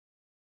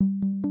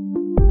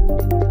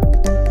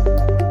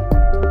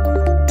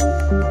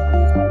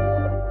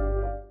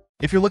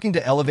If you're looking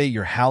to elevate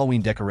your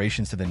Halloween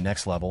decorations to the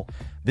next level,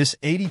 this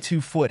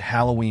 82-foot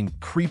Halloween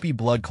creepy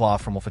blood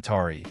cloth from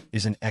Olfatari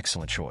is an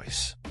excellent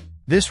choice.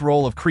 This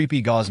roll of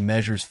creepy gauze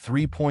measures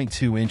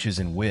 3.2 inches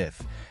in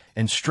width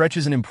and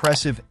stretches an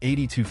impressive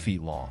 82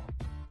 feet long,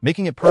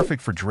 making it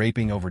perfect for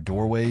draping over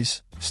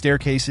doorways,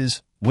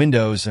 staircases,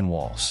 windows, and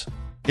walls.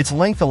 Its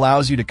length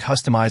allows you to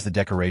customize the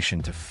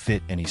decoration to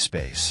fit any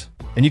space,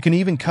 and you can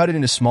even cut it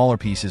into smaller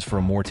pieces for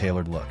a more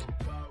tailored look.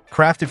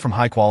 Crafted from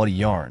high-quality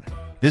yarn,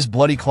 this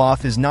bloody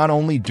cloth is not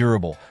only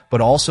durable,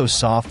 but also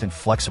soft and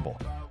flexible,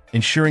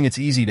 ensuring it's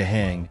easy to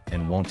hang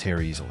and won't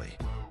tear easily.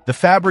 The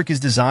fabric is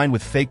designed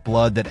with fake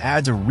blood that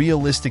adds a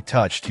realistic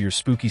touch to your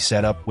spooky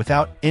setup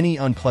without any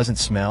unpleasant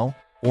smell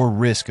or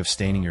risk of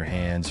staining your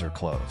hands or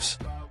clothes.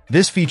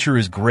 This feature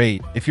is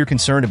great if you're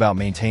concerned about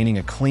maintaining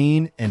a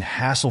clean and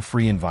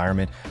hassle-free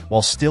environment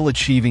while still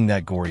achieving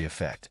that gory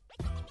effect.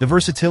 The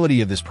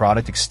versatility of this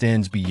product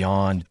extends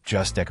beyond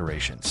just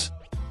decorations.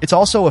 It's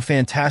also a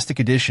fantastic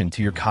addition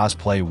to your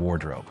cosplay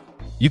wardrobe.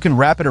 You can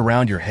wrap it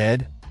around your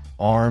head,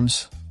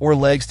 arms, or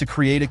legs to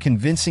create a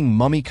convincing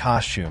mummy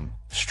costume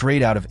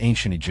straight out of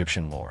ancient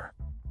Egyptian lore.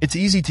 It's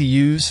easy to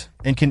use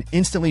and can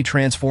instantly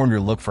transform your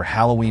look for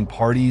Halloween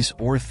parties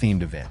or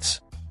themed events.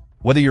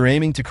 Whether you're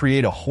aiming to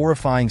create a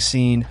horrifying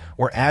scene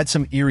or add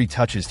some eerie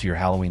touches to your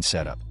Halloween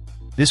setup,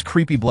 this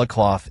creepy blood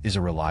cloth is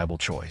a reliable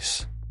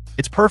choice.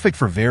 It's perfect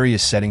for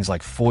various settings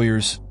like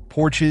foyers,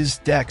 porches,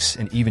 decks,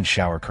 and even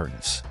shower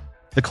curtains.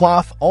 The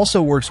cloth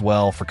also works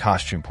well for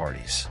costume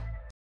parties.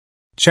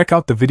 Check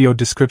out the video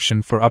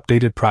description for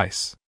updated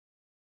price.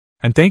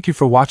 And thank you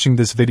for watching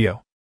this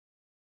video.